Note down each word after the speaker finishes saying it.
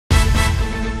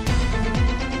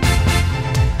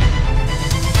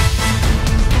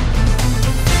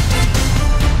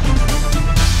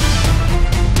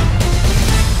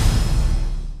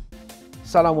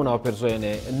سلامونه او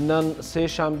پیرزوینې نن سه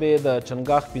شنبه د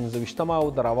چنګاښ 15مه او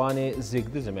د روانې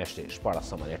زیږدیزې میاشتې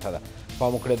 14مه نیټه ده.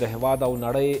 پام وکړئ د هېواد او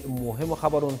نړۍ مهمو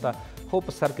خبرونو ته، خو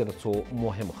په سر کې د څو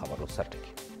مهمو خبرو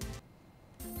سرټکي.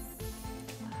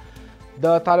 د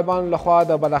طالبانو لخوا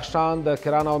د بدخشان د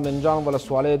کران او منجان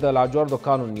ولسوالۍ د لاجوردو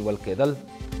کانو نیول کېدل.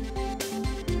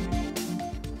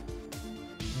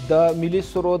 د ملي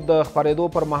سرود د خپرېدو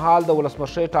پر مهال د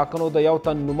ولسمشرۍ ټاکنو د یو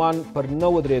تن نومان پر نه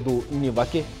ودرېدو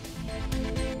نیوکې.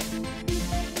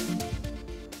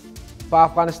 په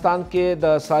افغانستان کې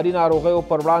د ساري ناروغیو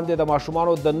پر وړاندې د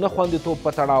ماشومانو د نه خوندیتوب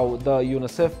په تړاو د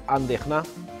یونیسف اندېښنه.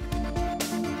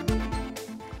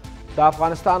 د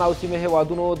افغانستان او سیمې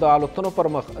هیوادونو د الوتنو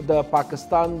پر مخ د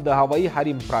پاکستان د هوایي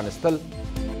حریم پرانستل.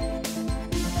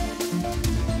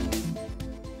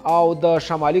 او د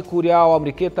شمالي کوریا او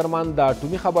امریکې ترمنځ د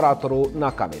اټومي خبرو اترو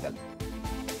ناکامېدل.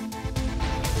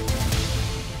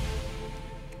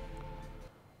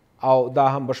 او دا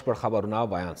هم بشپړ خبرونه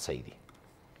بیان صحیح دي.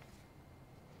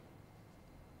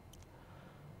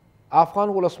 افغان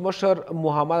ولسمشر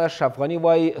محمد اشرف غني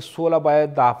وایي سوله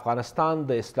باید د افغانستان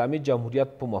د اسلامي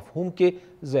جمهوریت په مفهوم کې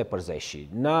ځای پر ځای شي،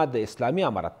 نه د اسلامي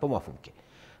امارت په مفهوم کې.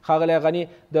 ښاغلی غني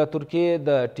د ترکیې د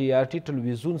TRT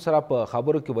ټلویزیون سره په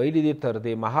خبرو کې ویلي دي تر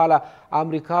دې مهاله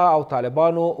امریکا او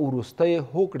طالبانو وروستۍ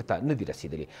هوکړې ته نه دي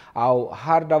رسیدلي او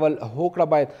هر ډول هوکړه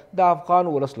باید د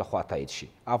افغان ولس لخوا تایید شي.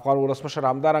 افغان ولسمشر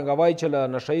همدارنګه وایي چې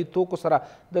له نشهیي توکو سره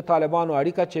د طالبانو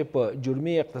اړیکه چې په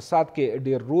جرمي اقتصاد کې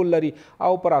ډیر رول لري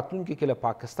او په راتلونکي کې له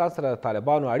پاکستان سره د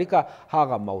طالبانو اړیکه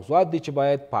هغه موضوعات دي چې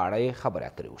باید په اړه یې خبرې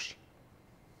اترې وشي.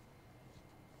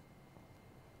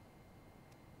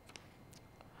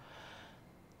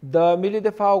 د ملي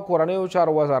دفاع او کورنیو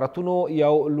چارو وزارتونو یو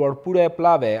لوړپوړی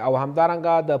پلاوی او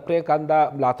همدارنګه د پرېکنده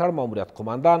ملاتړ ماموریت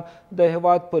قماندان د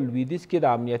هېواد په لویدیځ کې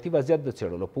د امنیتي وضعیت د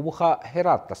څېړلو په موخه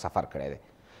هرات ته سفر کړی دی.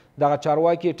 دغه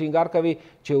چارواکي ټینګار کوي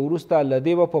چې وروسته له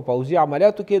دې به په پوځي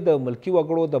عملیاتو کې د ملکي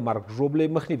وګړو د مرګ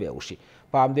ژوبلې مخنیوی وشي.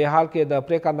 په همدې حال کې د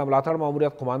پرېکنده ملاتړ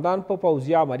ماموریت قماندان په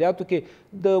پوځي عملیاتو کې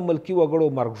د ملکي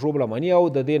وګړو مرګ ژوبله مني او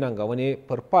د دې ننګونې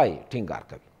پر پای ټینګار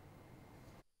کوي.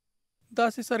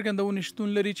 داسې څرګندونې شتون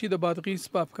لري چې د بادغیس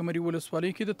په افکمري ولسوالۍ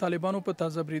کې د طالبانو په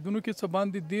تازه بریدونو کې څه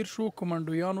باندې 13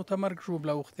 کمانډویانو ته مرګ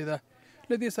ژوبله اوښتې ده.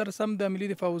 له دې سره سم د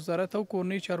ملي دفاع وزارت او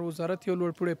کورنۍ چارو وزارت یو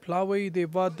لوړپوړی پلاوی د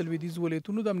هېواد د لویدیځ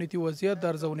ولایتونو د امنیتي وضعیت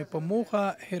د ارزونې په موخه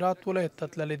هرات ولایت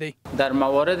ته تللی دی. در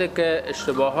مواردی که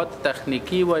اشتباهات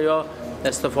تکنیکی و یا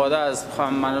استفاده از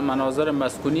مناظر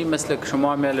مسکونی مثل که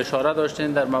شما هم اشاره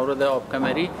داشتین در مورد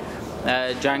آبکمری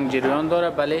جنگ جریان داره.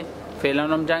 بله فعلا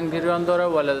هم جنگ جریان داره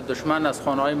ولی دشمن از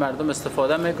خانه های مردم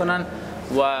استفاده میکنن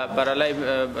و بر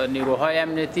علیه نیروهای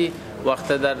امنیتی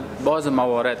وقت در بعض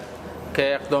موارد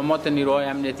که اقدامات نیروهای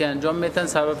امنیتی انجام میتن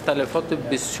سبب تلفات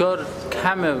بسیار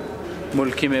کم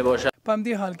ملکی میباشه. په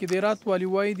همدې حال کې د هرات والي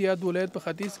وایي د یاد ولایت په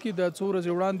ختیځ کې د څو ورځې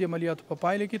وړاندې عملیاتو په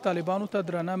پایله کې طالبانو ته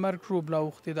درنه مرګ ژوبله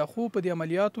اوښتې ده، خو په دې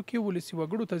عملیاتو کې ولسي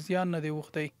وګړو ته زیان نه دی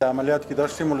اوښتی. در عملیات که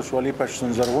داشتیم ولسوالی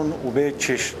پشتون زرغون او به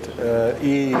چشت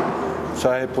این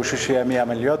صاحب پوشش همی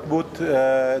عملیات بود.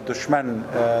 دشمن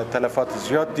تلفات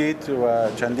زیاد دید و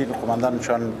چندین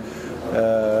قماندانشان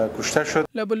کشته شد.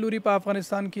 له بل لوري په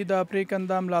افغانستان کې د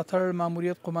پرېکنده ملاتړ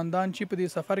ماموریت قماندان چې په دې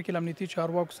سفر کې له امنیتي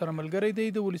چارواکو سره ملګری دی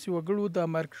د ولسي وګړو د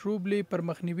مرګ ژوبلې پر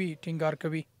مخنیوي ټینګار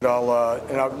کوي.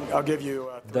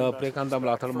 د پرېکنده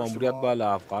ملاتړ ماموریت به له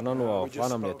افغانانو او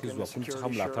افغان امنیتي ځواکونو څخه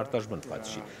ملاتړ ته ژمن پاتې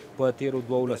شي. په تېرو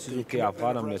 2 لسیزو کې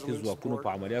افغان امنیتي ځواکونو په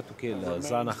عملیاتو کې له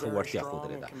ځانه ښه وړتیا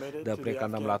ښودلې ده. د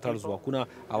پرېکنده ملاتړ ځواکونه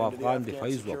او افغان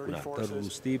دفاعي ځواکونه تر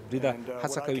وروستي بریده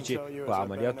هڅه کوي چې په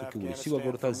عملیاتو کې ولسي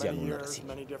وګړو ته زیان ونه رسېږي.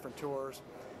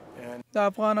 د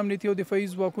افغان امنیتي او دفاعي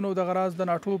ځواکونو د غراز د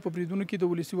ناټو په بریدونو کې د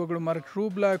ولسي وګړو مرګ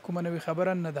ژوبله کومه نوې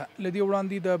خبره نه ده. له دې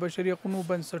وړاندې د بشري حقونو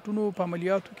بنسټونو په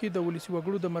عملیاتو کې د ولسي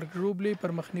وګړو د مرګ ژوبلې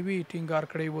پر مخنیوي ټینګار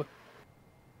کړی و.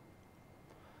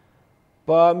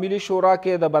 په ملي شورا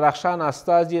کې د بدخشان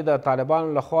استازي د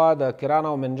طالبانو لخوا د کران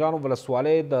او منجان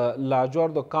ولسوالۍ د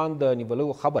لاجوردو کان د نیولو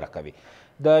خبره کوي.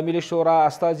 د ملي شورا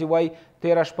استازي وایي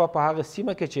تېره شپه په هغه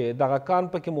سیمه کې چې دغه کان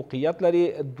پکې موقعیت لري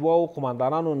 2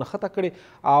 قماندانانو نښته کړې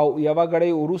او یوه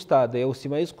ګړۍ وروسته د یو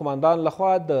سیمه ییز قماندان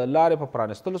لخوا د لارې په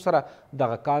پرانستلو سره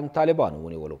دغه کان طالبانو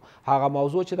ونیولو. هغه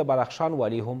موضوع چې د بدخشان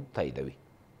والي هم تاییدوي.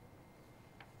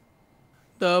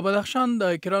 د بدخشان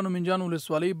د کران و منجان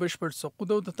ولسوالۍ بشپړ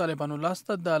سقوط او د طالبانو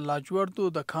لاسته د لاجوردو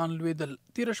د کان لوېدل.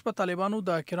 تېره شپه طالبانو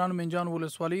د کران و منجان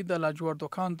ولسوالۍ د لاجوردو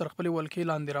کان تر خپلې ولکې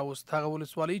لاندې راوست. هغه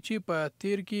ولسوالۍ چې په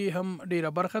تېر کې هم ډېره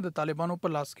برخه د طالبانو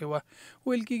په لاس کې وه.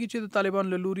 ویل کېږي چې د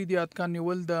طالبانو له لوري د یاد کان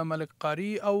نیول د ملک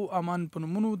قاري او امان په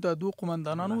نومونو د 2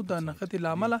 قماندانانو د نښتې له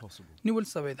امله نیول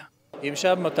سوی ده.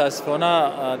 امشب متاسفانه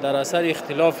در اثر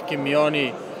اختلاف که میان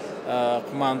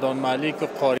قماندان ملیک و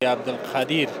قاری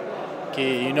عبدالقدیر که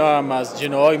اینا هم از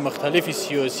جناهای مختلف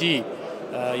سیاسی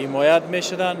حمایت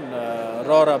میشدن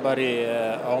را برای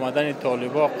آمدن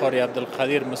طالبا قاری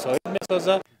عبدالقدیر مساعد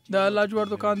میسازه. د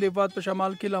لاجوردوکان د هیواد په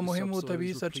شمال کې له مهمو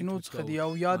طبیعي سرچینو څخه دی او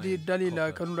یادې ډلې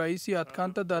له کلونو راهیسې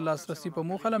اتکان ته د لاسرسي په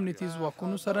موخه له امنیتي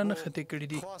ځواکونو سره نښتې کړي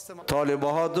دي.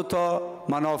 طالبها دو تا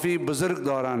منافع بزرگ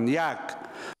دارند. یک،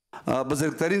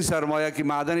 بزرگترین سرمایه که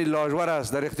معدن لاجورد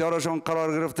است در اختیارشان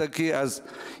قرار گرفته که از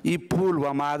این پول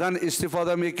و معدن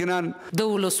استفاده میکنن. دو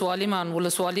ولسوالی من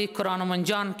ولسوالی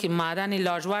کرانمنجان که معدن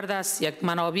لاجورد است، یک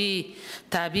منابع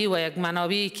طبیعی و یک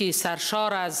منابعی که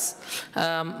سرشار از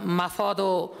مفاد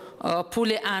و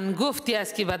پول انگفتی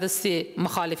است که به دست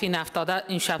مخالفین افتاده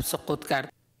این شب سقوط کرد.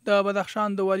 د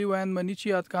بدخشان د والي ویاند مني چې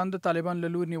اتکان د طالبان له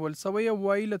لوري نیول سوی او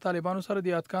وایي له طالبانو سره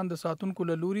د اتکان د ساتونکو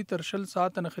له لوري تر 20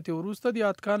 ساعته نښتې وروسته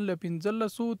د اتکان له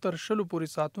 1500 تر 20 پورې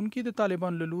ساتونکي د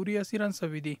طالبان له لوري اسیران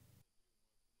سوي دي.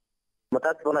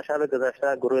 متاسفانه شب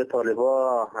گذشته گروه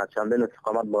طالبا چندین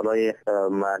استقامت بالای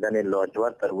معدن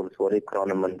لاجورد در ولسوالی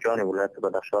کرانمنجان ولایت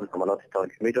بدخشان حملات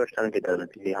تهاجمی داشتند که در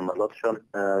نتیجه حملاتشان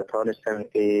توانستند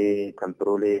که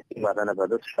کنترل این معدن به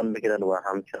دستشان بگیرند و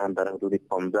همچنان در حدود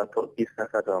 15 تا 20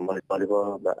 نفر حمل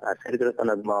طالبا به اسیر گرفتند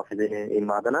از محافظین این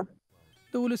معدن.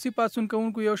 د ولسی پاڅون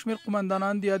کوونکو یو شمېر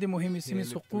قمندانان د یادې مهمې سیمې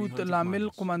سقوط لامل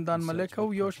قمندان ملک او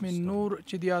یو شمېر نور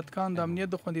چې د اتکان د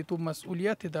امنیت د خوندیتوب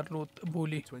مسئولیت درلود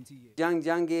بولی.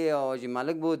 جنگ حاجی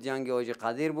ملک بود، جنگ حاجی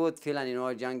قدیر بود. فعلا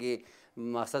اینا جنگ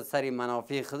مقصد سری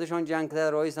منافع خودشان جنگ کرده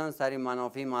رایستن، سری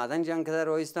منافع معدن جنگ کرده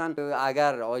رایستن.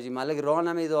 اگر حاجی ملک راه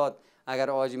نمیداد،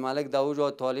 اگر حاجی ملک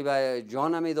دوجا طالب جا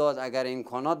نمیداد، اگر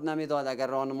امکانات نمیداد، اگر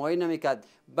راهنمایی نمیکرد،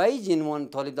 به این جنوان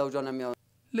طالب دوجا نمیاد.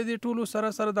 لدې ټولو سره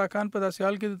سره دا کان په داسې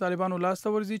حال کې د طالبانو لاس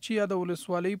ته ورځي چې یا د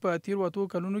ولسوالۍ په تیر وتو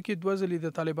کلونو کې 2 ځلې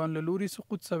د طالبان له لوري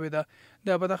سقوط شوی ده.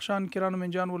 د بدخشان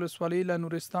کرانمنجان ولسوالۍ له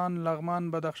نورستان، لغمان،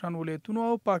 بدخشان ولایتونو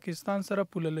او پاکستان سره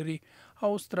پوله لري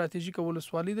او ستراتیژیک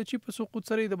ولسوالۍ ده چې په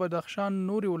سقوط سره د بدخشان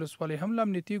نوري ولسوالۍ هم له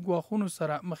امنیتي ګواښونو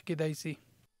سره مخ کېدای شي.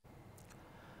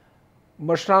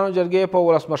 مشرانو جرګې په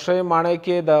ولسمشۍ ماڼۍ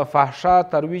کې د فحشا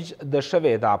ترویج د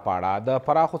شوې ادعا په اړه د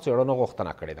پراخو څېړنو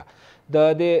غوښتنه کړې ده.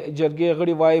 د دې جرګې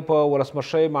غړي وایي په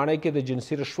ولسمشۍ ماڼۍ کې د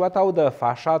جنسي رشوت او د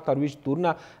فحشا ترویج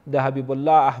تورونه د حبیب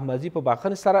الله احمدي په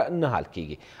بخښنې سره نه حل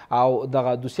کیږي او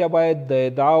دغه دوسیه باید د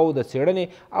ادعاو د څېړنې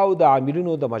او د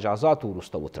عاملینو د مجازاتو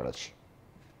وروسته وتړل شي.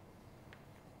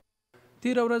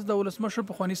 تیره ورځ د ولسمشر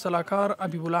پخواني سلاکار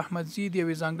حبیب الله احمدزي د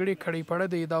یوې ځانګړې کړۍ په اړه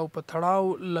د ادعاو په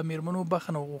تړاو له میرمنو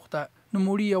بخښنه وغوښته.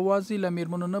 نوموړي یوازې له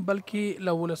میرمنو نه بلکې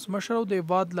له ولسمشر او د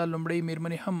هیواد له لومړۍ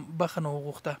میرمنې هم بخښنه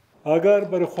وغوښته. اگر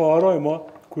برای خواهرای ما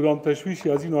کدام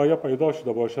تشویشی از این ناحیه پیدا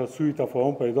شده باشه، سوء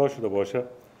تفاهم پیدا شده باشه،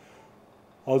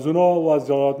 از اونا و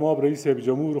از جلالت مآب رئیس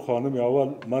جمهور خانم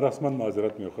اول ما رسما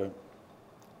معذرت میخوایم.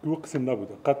 دو قسم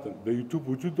نبوده، قطعا در یوتیوب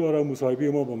وجود داره.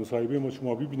 مصاحبه ما با مصاحبه ما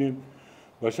شما ببینید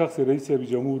و شخص رئیس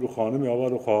جمهور خانم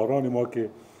اول و خواهران ما که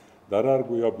در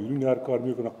ارگ یا بیرون هر کار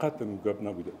میکنه قطعا اون گپ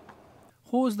نبوده.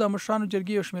 خو اوس د مشرانو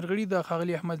جرګې یو شمېر غړي د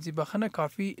ښاغلي احمدزي بخښنه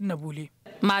کافی نبولي.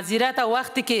 معذرت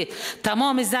وقتی که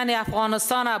تمام زن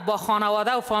افغانستان با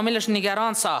خانواده و فامیلش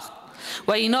نگران ساخت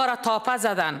و اینا را تاپه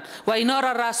زدن و اینا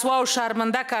را رسوا و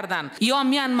شرمنده کردن، یا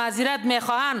میان معذرت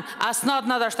میخواهن، اسناد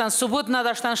نداشتن، ثبوت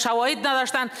نداشتن، شواهد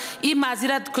نداشتن، این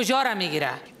معذرت کجا را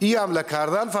میگیره؟ این حمله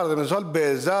کردن فرض مثال به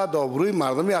عزت آبروی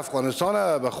مردم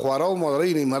افغانستان، به خوارا و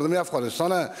مادرای مردم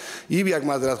افغانستان، این یک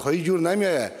معذرت خواهی جور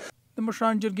نمیآید. د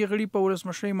مشران جرګې غړي په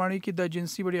ولسمشۍ ماڼۍ کې د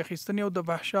جنسي بړې اخیستنې او د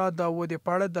فحشا د ودې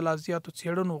په اړه د لا زیاتو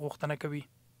څېړنو غوښتنه کوي.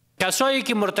 کسایی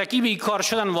که مرتکب این کار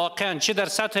شدن واقعا چه در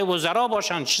سطح وزرا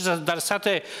باشن چه در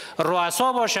سطح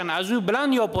رؤسا باشن، از او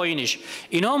بلند یا پایینش،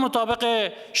 اینا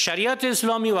مطابق شریعت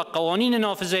اسلامی و قوانین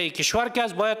نافذه کشور که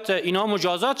از باید اینا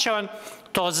مجازات شوند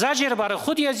تا زجر برای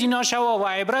خودی از اینا شوه و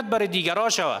عبرت برای دیگرها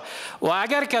شوه. و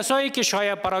اگر کسایی که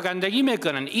شایع پراگندگی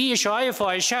میکنن این شایع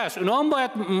فاحشه است، اونا هم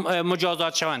باید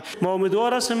مجازات شوند. ما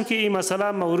امیدوار هستیم که این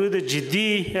مسئله مورد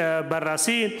جدی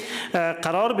بررسی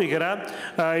قرار بگیره،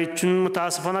 چون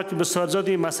متاسفانه که بسیار زیاد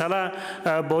این مسئله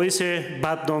باعث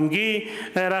بدنامگی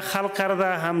را خلق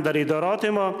کرده، هم در ادارات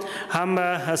ما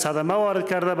هم صدمه وارد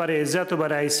کرده برای عزت و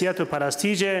برای حیثیت و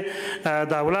پرستیژ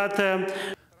دولت.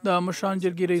 د مشران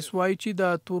جرګې رئیس وایي چې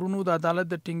د تورونو د عدالت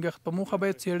د ټینګښت په موخه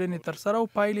باید څېړنې ترسره او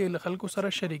پایلې له خلکو سره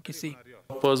شریکې سي.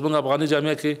 په زموږ افغاني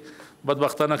جامعه کې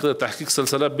بدبختانه د تحقیق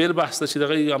سلسله بیل بحث ده چې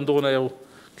دغه همدغونه یو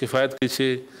کفایت کوي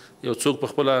چې یو څوک په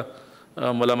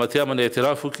خپله ملامتیا باندې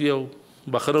اعتراف وکړي او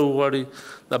بخښنه وغواړي.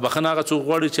 دا بخښنه هغه څوک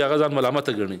غواړي چې هغه ځان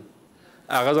ملامته ګڼي،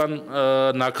 هغه ځان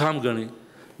ناکام ګڼي،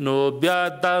 نو بیا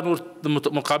دا نور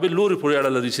مقابل لوري پورې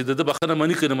اړه لري چې د بخښنه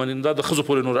مني که نه مني، دا د ښځو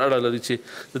پورې نور اړه لري چې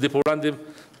د دې په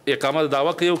وړاندې اقامت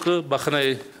دعوه کوي او که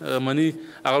بخښنه مني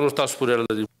هغه نور تاسو پورې اړه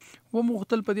لري.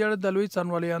 ومغتل په دې اړه د لوی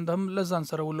څارنوالۍ هم له ځان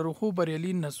سره ولرو خو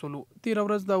بریالي نه سولو. تېره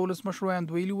ورځ د ولسمشر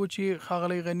ویاند ویلي وو چې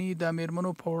ښاغلی غني د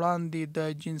میرمنو په وړاندې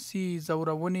د جنسي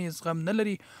ځورونې زغم نه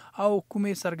لري او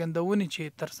کومې څرګندونې چې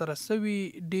ترسره سوي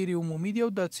ډېرې عمومي دي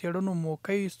او د څېړنو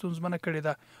موقع یې ستونزمنه کړې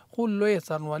ده، خو لویه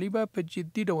څارنوالي به په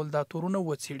جدي ډول دا تورونه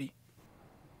وڅېړي.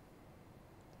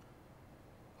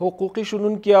 حقوقي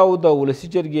شنونکي او د ولسي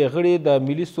جرګې غړي د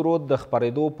ملي سرود د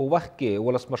خپرېدو په وخت کې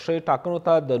ولسمشرۍ ټاکنو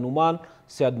ته د نومان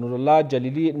سید نورالله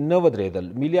جلیلي نه ودرېدل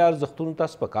ملي ارزښتونو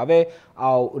ته سپکاوی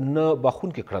او نه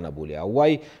بخښونکې کړنه بولي او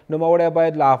وایي نوموړی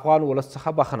باید له افغان ولس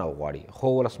څخه بخښنه وغواړي. خو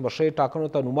ولسمشرۍ ټاکنو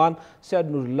ته نومان سید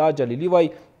نورالله جلیلي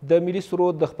وایي د ملي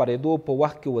سرود د خپرېدو په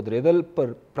وخت کې ودرېدل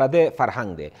پر پردی فرهنګ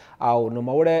دی او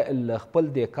نوموړی له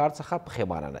خپل دې کار څخه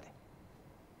پښیمانه نه دی.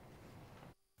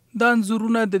 دا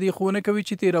انځورونه د دې ښوونه کوي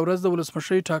چې تېره ورځ د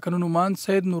ولسمشرۍ ټاکنو نوماند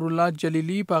سید نورالله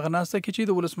جلیلي په هغه ناسته کې چې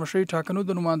د ولسمشرۍ ټاکنو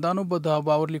د نوماندانو به د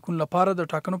باور لیکونو لپاره د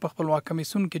ټاکنو په خپلواک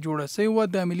کمیسیون کې جوړه سوې وه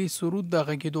د ملي سرود د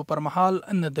غږېدو پر مهال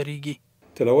نه درېږي.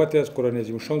 تلاوت از قرآن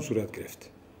عظیم الشان صورت گرفت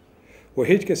و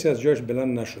هیچ کسی از جاش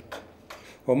بلند نشد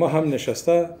و ما هم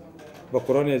نشسته به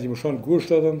قرآن عظیم الشان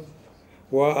گوش دادم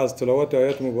و از تلاوت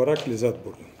آیات مبارک لذت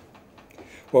بردم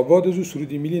و بعد از او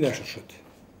سرود ملی نشر شد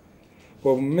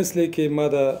و مثل که ما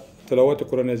در تلاوت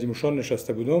قرآن عظیم الشان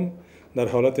نشسته بودم در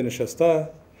حالت نشسته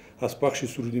از پخش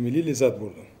سرود ملی لذت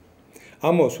بردم،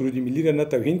 اما سرود ملی را نه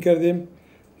توهین کردیم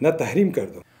نه تحریم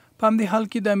کردم. په همدې حال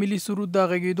کې د ملي سرود د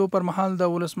غږېدو پر مهال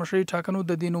د ولسمشرۍ ټاکنو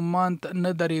د دې نوماند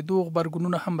نه درېدو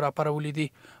غبرګونونه هم راپارولي دي.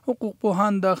 حقوق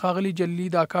پوهان د ښاغلي جلیلي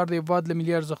دا کار د هېواد له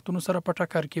ملي ارزښتونو سره په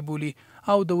ټکر کې بولي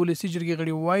او د ولسي جرګې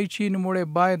غړي وایي چې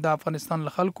نوموړی باید د افغانستان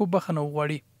له خلکو بخښنه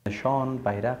وغواړي. نشان،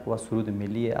 بیرق و سرود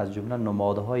ملی از جمله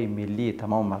نمادهای ملی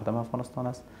تمام مردم افغانستان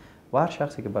است و هر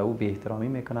شخصی که به او بی احترامی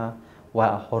میکنه و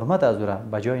حرمت از او را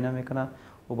به جای نمیکنه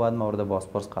او باید مورد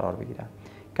بازپرس قرار بگیره.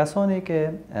 کسانی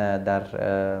که در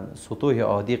سطوح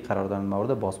عادی قرار دارن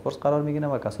مورد بازپرس قرار میگیرن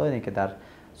و کسانی که در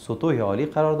سطوح عالی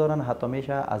قرار دارن حتی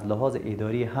میشه از لحاظ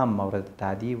اداری هم مورد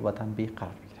تعدیب و تنبیه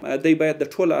قرار بگیرن. دی باید د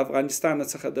ټول افغانستان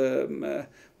څخه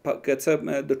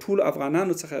د ټول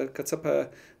افغانانو څخه که څه په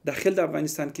داخل د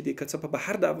افغانستان کې دي که څه په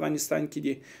بهر د افغانستان کې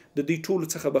دي د دوی ټولو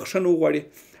څخه بخښنه وغواړي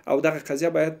او دغه قضیه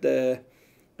باید د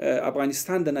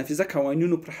افغانستان د نافذه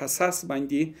قوانینو پر اساس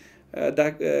باندې دا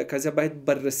قضیه باید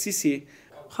بررسی سي.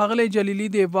 ښاغلی جلیلي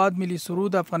د هېواد ملي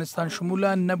سرود افغانستان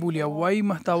شموله نه بولي او وایي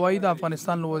محتوای د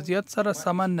افغانستان له وضعیت سره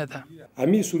سمه نه ده.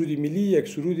 همین سرود ملی یک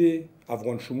سرود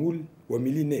افغان شمول و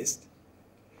ملی نیست.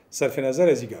 صرف نظر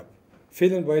از این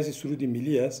فعلا باعث سرود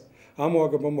ملی است، اما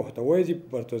اگر با محتوای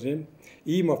بپردازیم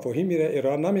این مفاهیمی را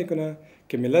ارائه نمیکنه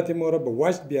که ملت ما را به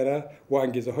وجد بیاره و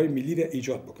انگیزه های ملی را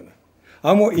ایجاد بکنه.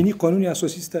 اما اینی قانون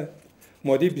اساسی است،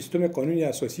 ماده 20 قانون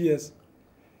اساسی است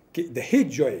که در هیچ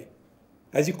جای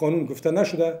از این قانون گفته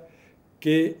نشده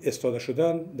که استفاده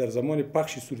شدن در زمان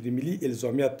پخش سرود ملی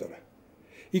الزامیت داره.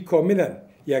 این کاملا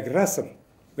یک رسم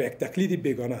و یک تقلید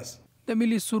بیگانه است. د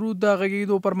ملي سرود د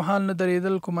غږېدو پر مهال نه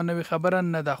درېدل کومه نوې خبره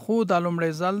نه ده، خو دا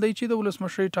لومړی ځل دی چې د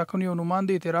ولسمشرۍ ټاکنو یو نوماند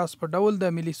د اعتراض په ډول د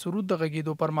ملي سرود د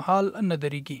غږېدو پر مهال نه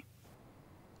درېږي.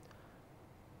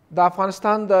 د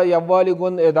افغانستان د یووالي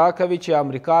ګوند ادعا کوي چې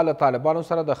امریکا له طالبانو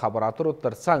سره د خبرو اترو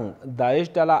ترڅنګ داعش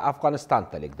ډله افغانستان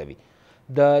ته لیږدوي.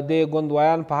 د دې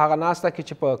ګوندوایان په هغه ناسته کې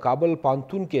چې په کابل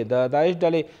پوهنتون کې د داعش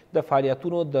ډلې د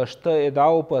فعالیتونو د شته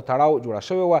ادعاو په تړاو جوړه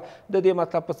شوې وه د دې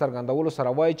مطلب په څرګندولو سره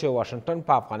وایي چې واشنګټن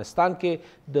په افغانستان کې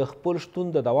د خپل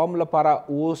شتون د دوام لپاره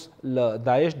اوس له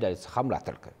داعش ډلې څخه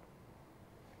ملاتړ کوي.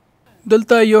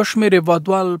 دلته یو شمېر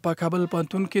هېوادوال په کابل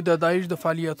پوهنتون کې د داعش د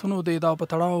فعالیتونو د ادعا په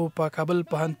تړاو په کابل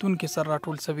پوهنتون کې سر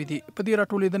راټول سوي دي. په دې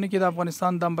راټولېدنه کې د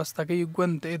افغانستان د همبستګۍ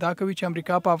ګوند ادعا کوي چې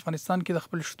امریکا په افغانستان کې د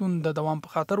خپل شتون د دوام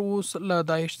په خاطر اوس له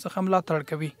داعش څخه ملاتړ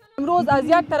کوي. امروز از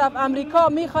یک طرف امریکا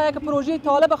میخواهد که پروژه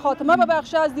طالب خاتمه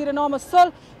ببخشه از زیر نام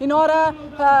صلح اینا را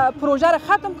پروژه را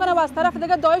ختم کنه و از طرف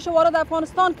دیگه داعش وارد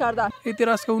افغانستان کرده.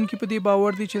 اعتراض کوونکي په دې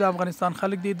باور دي چې د افغانستان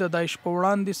خلک دي د داعش په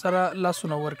وړاندې سره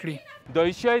لاسونه ورکړي.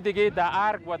 داعشی‌های دیگه در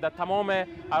ارگ و در تمام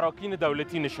اراکین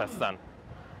دولتی نشستن.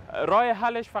 راه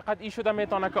حلش فقط این شده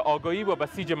میتونه که آگاهی و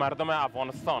بسیج مردم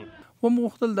افغانستان. و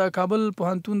مختل د کابل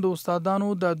پوهنتون د استادانو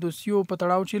د دوسیو په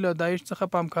تړاو چې له داعش څخه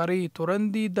په همکارۍ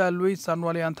تورندي د لوی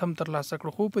څارنوالۍ هم ترلاسه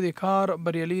کړ، خو په دې کار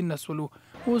بریالي نه سولو.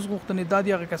 اوس غوښتنې دا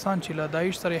دي هغه کسان چې له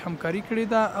داعش سره همکاري کړې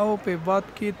ده او په هېواد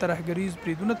کې ترهګریز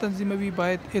بریدونه تنظیموي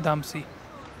باید اعدام سي.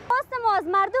 خواست ما از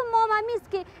مردم ما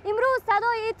است که امروز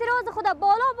صدای اعتراض خود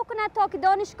بالا بکنه تا که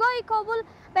دانشگاه کابل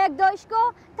به یک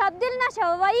دانشگاه تبدیل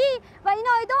نشود و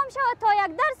اینا ادام شود تا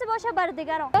یک درس باشه بر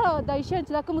دیگران. داعشیان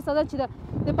چې دا کوم صدر چې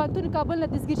د پانتون کابل نه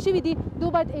دستگیر شوي دي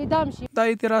دو باید اعدام شي. دا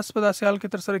اعتراض په داسې حال کې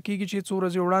ترسره کیږي چې څو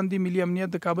ورځې وړاندې ملي امنیت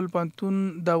د کابل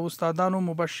پانتون د استادانو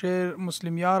مبشر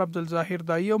مسلم یار عبدالظاهر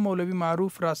دایی او مولوي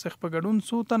معروف راسخ په ګډون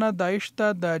څو تنه داعش ته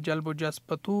د جلب و جذب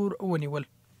په تور ونیول.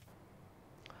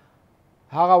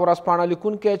 هغه ورځپاڼه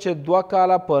لیکونکی چې 2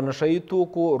 کاله په نشهیي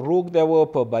توکو روږدی و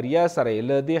په بریا سره یې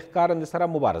له دې ښکارندې سره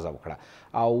مبارزه وکړه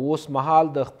او اوس مهال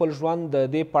د خپل ژوند د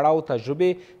دې پړاو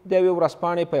تجربې د یوې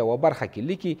ورځپاڼې په یوه برخه کې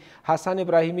لیکي. حسن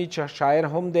ابراهیمي چې شاعر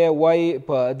هم دی وایي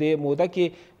په دې موده کې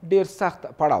ډیر سخت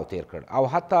پړاو تیر کړ او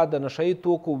حتی د نشهیي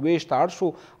توکو ویش ته اړ شو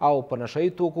او په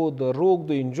نشهیي توکو د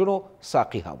روږدو نجونو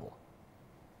ساقي هم و.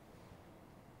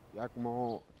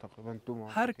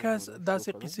 هر کس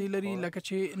داسې قصې لري لکه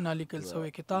چې نالیکل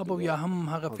سوی کتاب او یا هم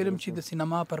هغه فلم چې د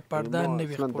سینما پر پرده نه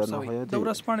وي خپور سوی. د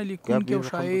ورځپاڼې لیکونکی او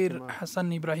شاعر حسن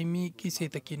ابراهیمي کیسې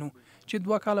ته کینو چې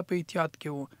 2 کاله په احتیاط کې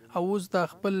و او اوس د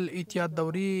خپل احتیاط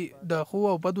دورې د خو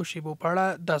او بدو شیبو په اړه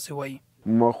داسې وایي.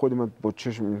 ما خودم با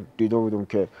چشم دیده بودم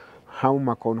که همون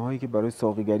مکانهایی که برای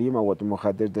ساقیگری مواد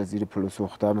مخدر در زیر پل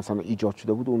سوخته مثلا ایجاد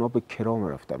شده بود اونا به کرام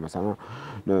رفتن، مثلا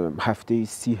هفته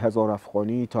 30,000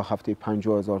 افغانی تا هفته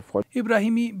 50,000 افغانی.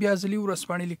 ابراهیمی بیا ځلي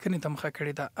ورځپاڼې لیکنې ته مخه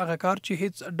کړې ده هغه کار چې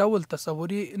هیڅ ډول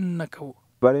تصور نه کوو.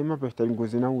 برای من بهترین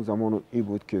گزینه اون زمان این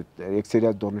بود که یک سری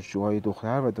از دانشجوهای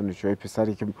دختر و دانشجوهای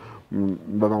پسری که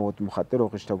به مواد مخدر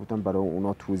آغشته بودن برای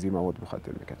اونا توزیع مواد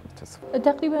مخدر میکردن.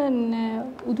 تقریبا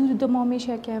حدود 2 ماه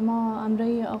میشه که ما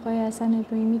همراه آقای حسن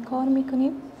ابراهیمی کار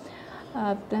میکنیم.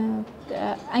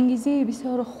 انگیزه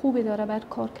بسیار خوبی داره بر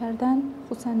کار کردن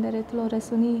خصوصا در اطلاع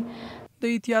رسانی. د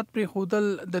احتیاط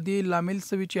پرېښودل د دې لامل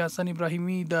سوي چې حسن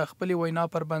ابراهیمي د خپلې وینا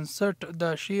پر بنسټ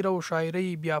د شعر او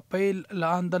شاعرۍ بیا پیل له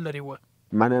انده لرې وه.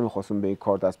 من نمیخواستم به این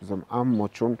کار دست بزنم اما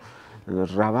چون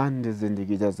روند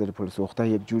زندگی در زیر پل سوخته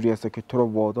یک جوری است که تو رو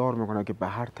وادار میکنه که به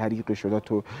هر طریقی شده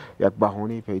تو یک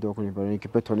بهانه پیدا کنی برای اینکه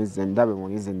بتونی زنده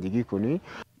بمونی زندگی کنی.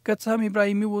 که څه هم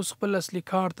ابراهیمي اوس خپل اصلي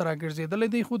کار ته راګرځېدلی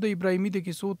دی خو د ابراهیمي د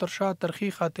کیسو تر شا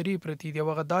ترخي خاطرې پرتې دي او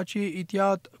هغه دا چې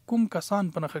احتیاط کوم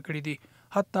کسان په نښه کړي دي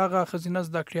حتی هغه ښځینه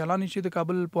زده کړیالانې چې د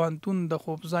کابل پوهنتون د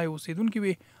خوبځای اوسېدونکي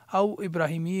وي او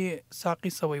ابراهیمي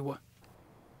ساقي سوی وه.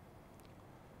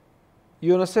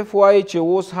 یونیسف وایي چې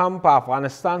اوس هم په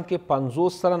افغانستان کې 50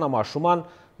 سلنه ماشومان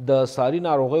د ساري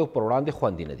ناروغیو پر وړاندې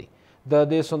خوندي نه دي. د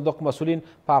دې صندوق مسؤلین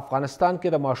په افغانستان کې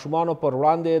د ماشومانو پر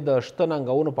وړاندې د شته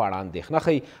ننګونو په اړه اندېښنه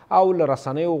ښیي او له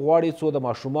رسنیو غواړي څو د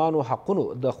ماشومانو حقونو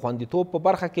د خوندیتوب په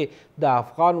برخه کې د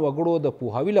افغان وګړو د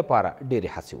پوهاوي لپاره ډېرې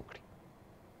هڅې وکړي.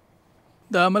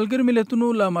 د ملګرو ملتونو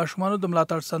له ماشومانو د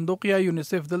ملاتړ صندوق یا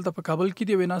یونیسف دلته په کابل کې د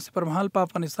یوې ناستې پر مهال په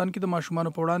افغانستان کې د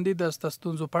ماشومانو په وړاندې د سته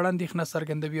ستونزو په اړه اندېښنه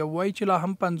څرګندوي او وایي چې لا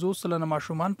هم 50 سلنه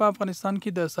ماشومان په افغانستان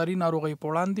کې د ساري ناروغۍ په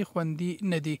وړاندې خوندي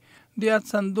نه دي. د یاد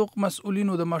صندوق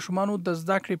مسؤلینو د ماشومانو د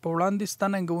زده کړې په وړاندې سته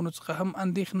ننګونو څخه هم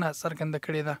اندېښنه څرګنده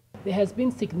کړې ده.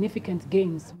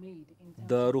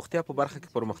 د روغتیا په برخه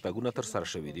کې پرمختګونه ترسره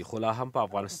شوي دي خو لا هم په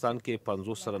افغانستان کې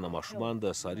 50 سلنه ماشومان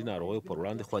د ساري ناروغیو پر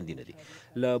وړاندې خوندي نه دي.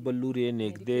 له بل لوري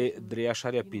نږدې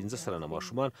 3.5 سلنه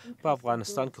ماشومان په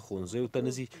افغانستان کې ښوونځیو ته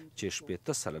نه ځي چې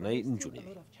 80 سلنه یې نجونې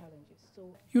دي.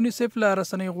 یونیسف له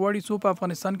رسنیو غواړي څو په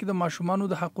افغانستان کې د ماشومانو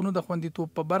د حقونو د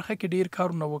خوندیتوب په برخه کې ډیر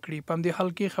کارونه وکړي. په همدې حال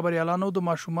کې خبریالانو د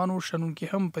ماشومانو شنونکي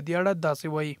هم په دې اړه داسې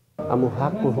وایي. اما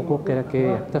حق و حقوقی را که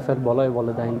یک طفل بالای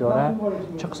والدین داره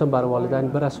چه قسم بر والدین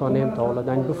برسانیم تا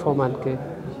والدین بفهمند که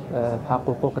حق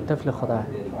و حقوق طفل خود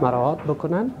مراعات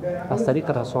بکنن از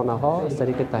طریق رسانه ها، از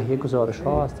طریق تهیه گزارش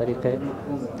ها، از طریق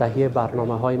تهیه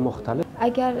برنامه های مختلف.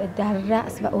 اگر در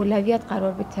رأس و اولویت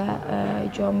قرار بده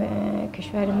جامعه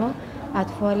کشور ما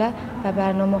اطفال و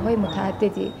برنامه های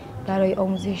متعددی برای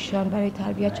آموزششان برای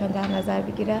تربیتشان در نظر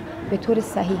بگیره به طور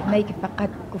صحیح نه که فقط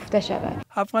گفته شود.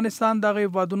 افغانستان دغه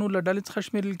هیوادونو له ډلې څخه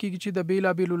شمیرل کیږي چې د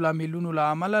بیلابیلو لاملونو له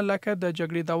امله لکه د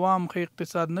جګړې دوام، ښه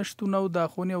اقتصاد نشتون او د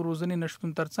ښوونې او روزنې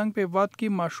نشتون ترڅنګ په هیواد کې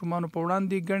ماشومانو په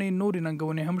وړاندې ګڼې نورې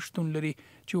ننګونې هم شتون لري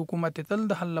چې حکومت یې تل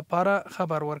د حل لپاره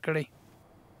خبر ورکړی.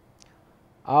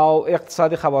 او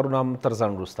اقتصادي خبرونه هم تر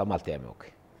ځان وروسته ملتیا مې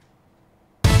وکړي.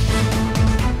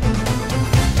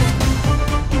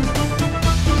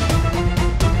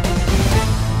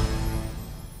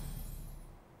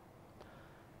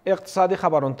 اقتصادي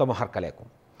خبرونو ته مو هرکلی کوم.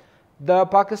 د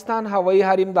پاکستان هوایي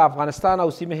حریم د افغانستان او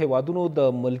سیمې هیوادونو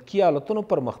د ملکي الوتنو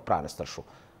پر مخ پرانستل شو.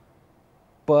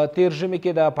 په تیر ژمي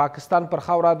کې د پاکستان پر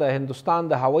خاوره د هندوستان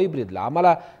د هوایي برید له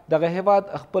امله دغه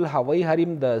هیواد خپل هوایي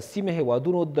حریم د سیمې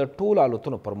هیوادونو د ټولو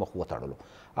الوتنو پر مخ وتړلو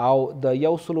او د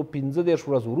 145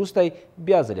 ورځو وروسته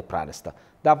بیا ځلې پرانسته.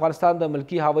 د افغانستان د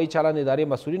ملکي هوایي چلند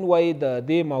ادارې مسؤلین وایي د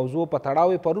دې موضوع په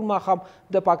تړاو پرون ماښام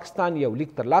د پاکستان یو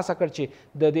لیک ترلاسه کړ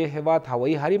چې د دې هیواد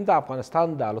هوایي حریم د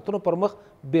افغانستان د الوتنو پر مخ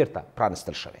بیرته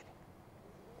پرانستل شوی.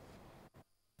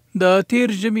 د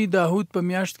تیر ژمي د هود په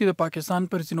میاشت کې د پاکستان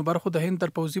پر ځینو برخو د هند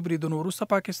تر پوځي بریدونو وروسته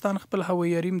پاکستان خپل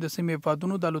هوایي حریم د سیمې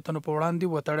هیوادونو د الوتنو په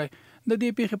وړاندې وتړی. د دې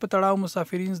پیښې په تړاو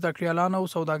مسافرین، زده کړیالان او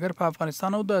سوداګر په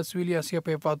افغانستان او د سویلي اسیا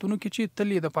په هیوادونو کې چې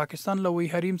تل یې د پاکستان له هوایي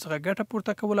حریم څخه ګټه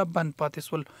پورته کوله بند پاتې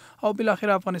سول او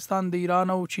بالاخره افغانستان د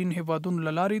ایران او چین هیوادونو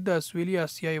له لارې د سویلي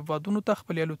اسیا هیوادونو ته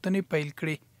خپلې الوتنې پیل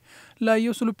کړې. له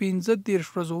 115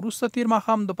 ورځو وروسته تیر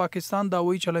ماښام د پاکستان د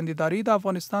هوایي چلند ادارې د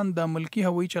افغانستان د ملکي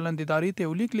هوایي چلند ادارې ته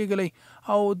یو لیک لیږلی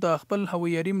او د خپل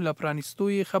هوایي حریم له پرانستو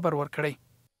یې خبر ورکړی.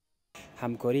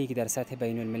 همکاری که در سطح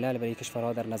بین الملل برای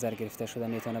کشورها در نظر گرفته شده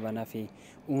میتونه به نفع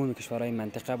عموم کشورهای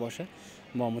منطقه باشه.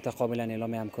 ما متقابلا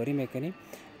اعلام همکاری میکنیم.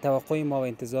 توقع ما و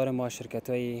انتظار ما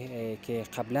شرکت‌هایی که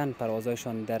قبلا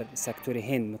پروازهایشان در سکتور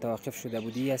هند متوقف شده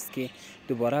بودی است که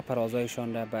دوباره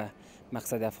پروازهایشان را به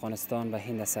مقصد افغانستان و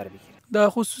هند سر بگیره. د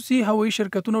خصوصي هوایي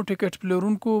شرکتونو ټیکټ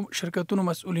پلورونکو شرکتونو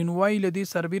مسؤلین وایي له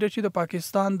دې سربیره چې د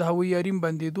پاکستان د هوایي حریم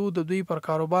بندیدو د دوی پر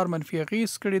کاروبار منفي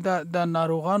اغېز کړی ده، د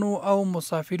ناروغانو او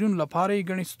مسافرینو لپاره یې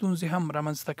ګڼې ستونزې هم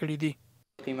رامنځته کړي دي.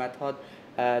 قیمت‌ها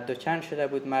دوچند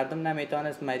شده بود، مردم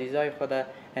نمیتونست مریضای خود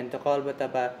انتقال بده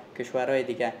به کشورهای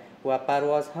دیگه و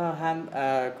پروازها هم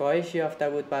کاهش یافته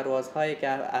بود. پروازهایی که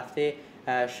هفته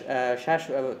 6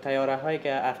 طیاره هایی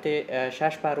که هفته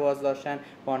 6 پرواز داشتن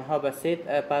آنها به 3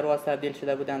 پرواز تبدیل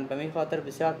شده بودند. به این خاطر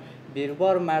بسیار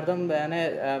بیروبار مردم یعنی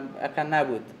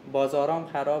نبود، بازارام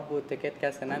خراب بود، تکت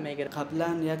کسی نمیگیره. قبلا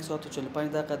 1 ساعت و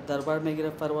 45 دقیقه در بر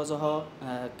میگرفت پروازها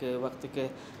که وقتی که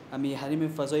امی حریم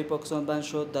فضای پاکستان بند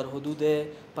شد در حدود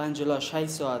 5 الی 6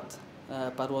 ساعت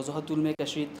پروازها طول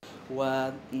میکشید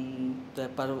و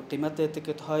قیمت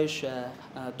تکت هایش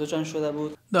دوچند شده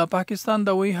بود. د پاکستان د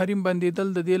هوایي حریم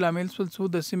بندیدل د دې لامل شول څو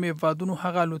د سیمې هیوادونو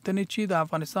هغه الوتنې چې د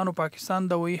افغانستان او پاکستان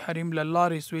د هوایي حریم له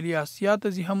لارې سویلي اسیا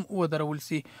ته ځي هم ودرول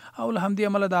سي او له همدې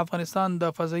امله د افغانستان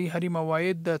د فضایي حریم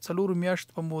عواید د 4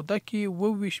 میاشتو په موده کې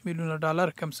 22 میلیونه ډالر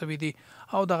کم شوي دي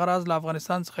او د غراض له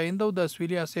افغانستان څخه هند او د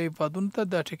سویلي اسیا هیوادونو ته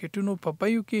د ټیکټونو په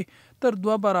بیو کې تر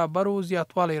 2 برابرو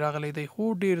زیاتوالی راغلی دی،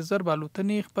 خو ډیر زر به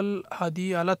الوتنې خپل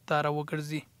عادي حالت ته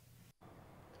راوګرځي.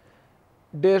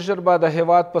 ډیر ژر به د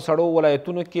هیواد په سړو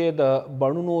ولایتونو کې د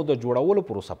بڼونو د جوړولو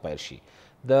پروسه پیل شي.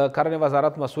 د کرنې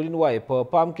وزارت مسؤلین وایي په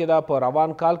پام کې ده په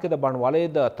روان کال کې د بڼوالۍ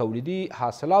د تولیدي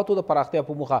حاصلاتو د پراختیا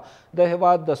په موخه د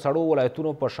هیواد د سړو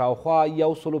ولایتونو په شاوخوا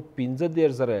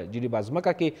 115,000 جریبه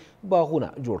ځمکه کې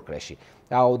باغونه جوړ کړی شي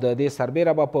او د دې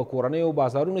سربیره به په کورنیو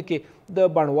بازارونو کې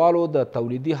د بڼوالو د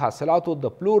تولیدي حاصلاتو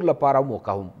د پلور لپاره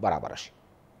موقع هم برابره شي.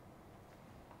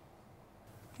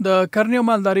 د کرنې او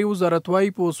مالدارۍ وزارت وایي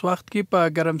په اوس وخت کې په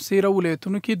ګرمسیره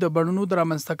ولایتونو کې د بڼونو د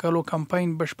رامنځته کولو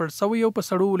کمپاین بشپړ شوی او په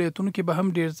سړو ولایتونو کې به هم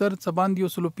ډیر زر څه باندې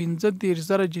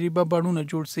 115,000 جریبه بڼونه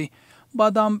جوړ سي.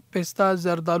 بادام، پسته،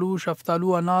 زردالو، شفتالو،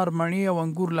 انار، مڼې او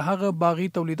انګور له هغه باغي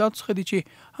تولیدات څخه دي چې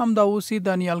همدا اوس یې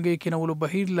د نیالګیو کینولو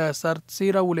بهیر له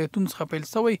سرتسیره ولایتونو څخه پیل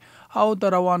شوی او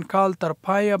د روان کال تر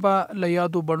پایه به له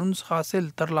یادو بڼونو څخه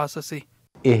حاصل ترلاسه سي.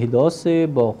 احداث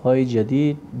باغ‌های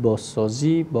جدید،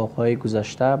 بازسازی باغ‌های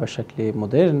گذشته به شکل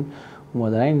مدرن و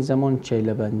در این زمان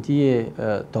چیله‌بندی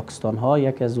تاکستان‌ها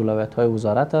یکی از اولویت‌های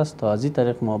وزارت است تا از این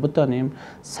طریق ما بتانیم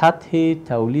سطح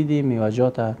تولید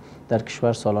میوه‌جات در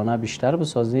کشور سالانه بیشتر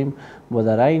بسازیم و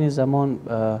در این زمان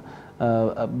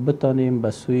بتانیم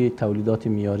به سوی تولیدات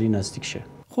معیاری نزدیک شیم.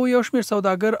 خو یو شمېر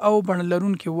سوداګر او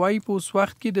بڼلرونکي وایي په اوس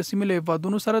وخت کې د سیمې له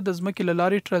هیوادونو سره د ځمکې له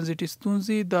لارې ټرانزیټي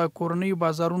ستونزې، د کورنیو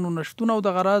بازارونو نشتون او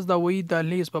د غراض د هوایي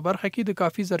دهلیز په برخه کې د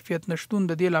کافي ظرفیت نشتون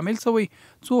د دې لامل شوی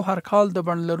څو هر کال د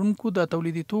بڼلرونکو د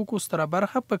تولیدي توکو ستره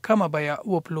برخه په کمه بیه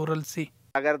وپلورل سي.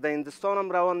 اگر در هندوستان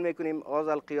هم روان میکنیم آز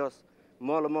القیاس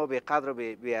مال ما به قدر و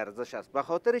به ارزش است. به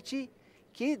خاطر چی؟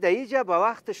 که در اینجا به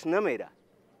وقتش نمیره.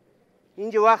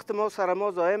 اینجا وقت ما سر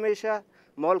ما ضایع میشه،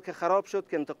 مال که خراب شد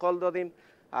که انتقال دادیم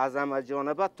از همه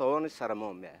جانبه تاوان سر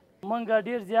ما میه. منګه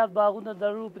ډیر زیات باغونه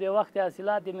درو په وخت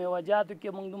حاصلات میوه‌جاتو کې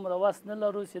موږ دومره وس نه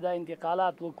لرو چې دا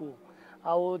انتقالات وکړو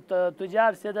او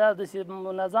تجار چې د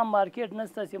منظم مارکیټ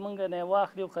نشته چې موږ نه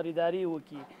واخلو خریداري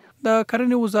وکړي. د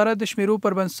کرنې وزارت د شمیرو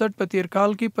پر بنسټ په تیر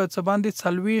کال کې په څه باندې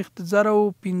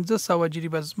 40,500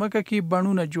 جریبه ځمکه کې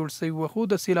بڼونه جوړ شوي وو، خو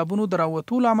د سیلابونو د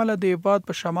راوتو له امله د هیواد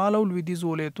په شمال او لویدیځ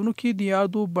ولایتونو کې د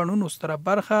یادو بڼونو ستره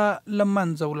برخه له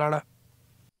منځه ولاړه.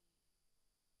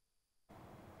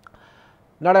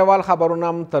 نړیوال خبرونه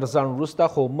هم تر ځنډ وروسته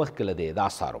خو مخکې له دې د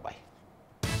آثارو بای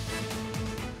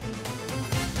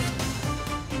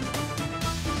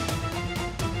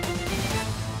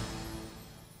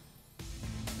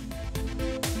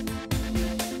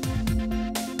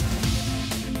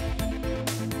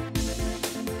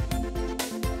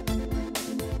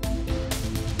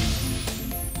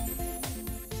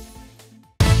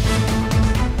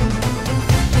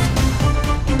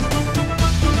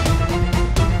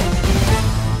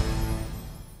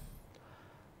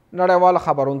نړیوال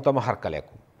خبرونو ته هرکلی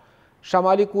کوم.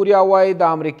 شمالي کوریا وایي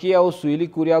د امریکې او سویلي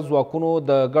کوریا ځواکونو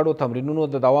د ګډو تمرینونو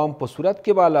د دوام په صورت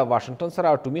کې به له واشنګټن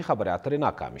سره اټومي خبرې اترې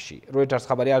ناکامې شي. رویټرز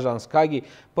خبري اژانس کاږي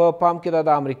په پام کې ده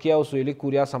د امریکې او سویلي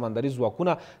کوریا سمندري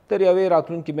ځواکونه تر یوې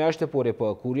راتلونکې میاشتې پورې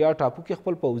په کوریا ټاپو کې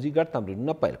خپل پوځي ګډ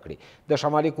تمرینونه پیل کړي. د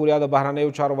شمالي کوریا د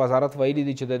بهرنیو چارو وزارت ویلي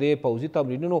دي چې د دې پوځي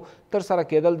تمرینونو ترسره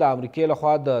کېدل د امریکې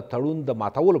لخوا د تړون د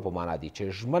ماتولو په معنا دي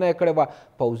چې ژمنه یې کړې وه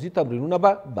پوځي تمرینونه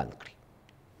به بند کړي.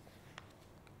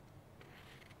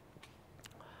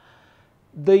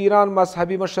 د ایران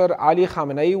مذهبي مشر علي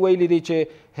خامنه‌ای ویلي دی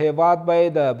چې هیواد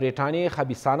باید د برېټانیې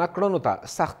خبیثانه کړنو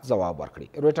ته سخت ځواب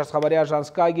ورکړي. رویټرز خبري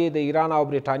اژانس کاږي د ایران او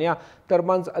برېټانیا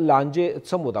ترمنځ لانجې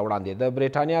څه موده وړاندې د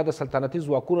برېټانیا د سلطنتي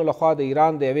ځواکونو لخوا د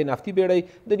ایران د یوې نفتي بیړۍ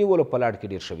د نیولو په لړ کې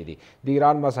ډیر شوي دي. د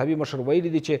ایران مذهبي مشر ویلي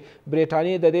دی چې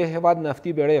برېټانیې د دې هیواد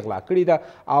نفتي بیړۍ غلا کړې ده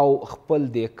او خپل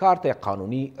دې کار ته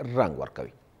قانوني رنګ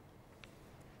ورکوي.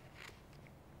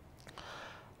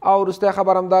 او وروستی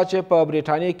خبر هم دا چې په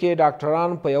برېټانیې کې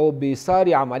ډاکټران په یو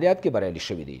بېساري عملیات کې بریالي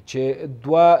شوي دي چې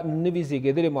 2 نوي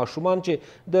زیږېدلي ماشومان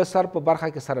چې د سر په برخه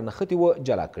کې سره نښتي وو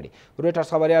جلا کړي.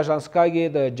 رویټرز خبري اژانس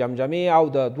کاږي د جمجمې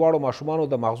او د دواړو ماشومانو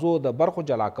د مغزو د برخو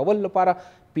جلا کول لپاره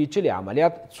پیچلي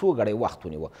عملیات څو غړی وخت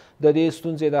ونیوه. د دې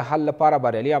ستونزې د حل لپاره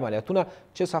بریالي عملیاتونه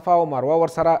چې صفا او مروه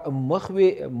ورسره مخ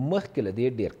وي مخکې له دې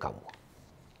ډېر کم وو.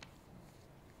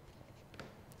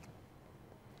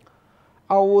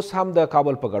 او اوس هم د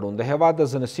کابل په ګډون د هیواد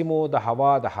د ځینو سیمو د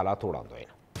هوا د حالاتو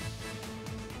وړاندوینه.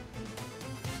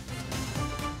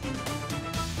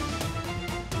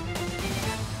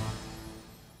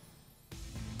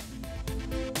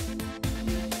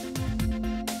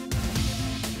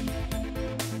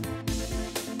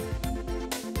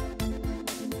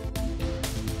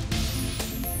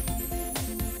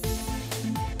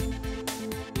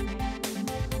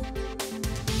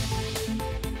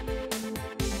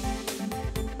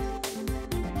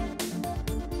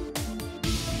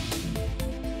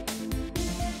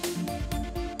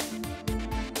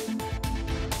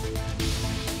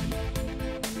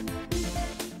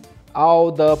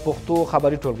 او د پښتو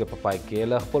خبري ټولګې په پای کې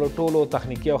له خپلو ټولو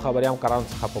تخنیکي او خبري همکارانو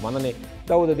څخه په مننې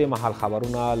دا و د دې مهال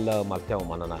خبرونه له ملتیا و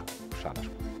مننه. خوشحاله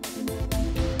شوم.